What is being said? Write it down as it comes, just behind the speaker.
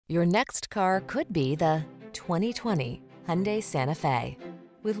Your next car could be the 2020 Hyundai Santa Fe.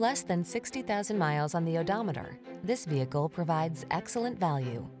 With less than 60,000 miles on the odometer, this vehicle provides excellent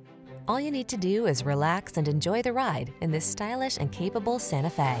value. All you need to do is relax and enjoy the ride in this stylish and capable Santa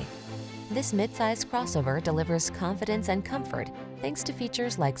Fe. This midsize crossover delivers confidence and comfort thanks to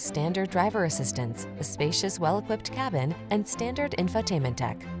features like standard driver assistance, a spacious, well-equipped cabin, and standard infotainment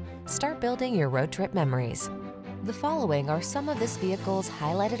tech. Start building your road trip memories. The following are some of this vehicle's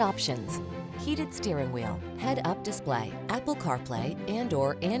highlighted options: heated steering wheel, head-up display, Apple CarPlay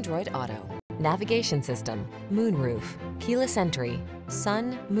and/or Android Auto, navigation system, moonroof, keyless entry,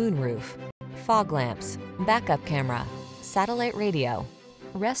 sun, moonroof, fog lamps, backup camera, satellite radio.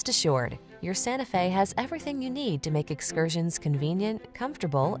 Rest assured, your Santa Fe has everything you need to make excursions convenient,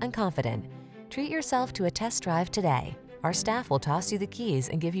 comfortable, and confident. Treat yourself to a test drive today. Our staff will toss you the keys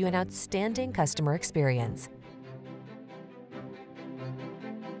and give you an outstanding customer experience.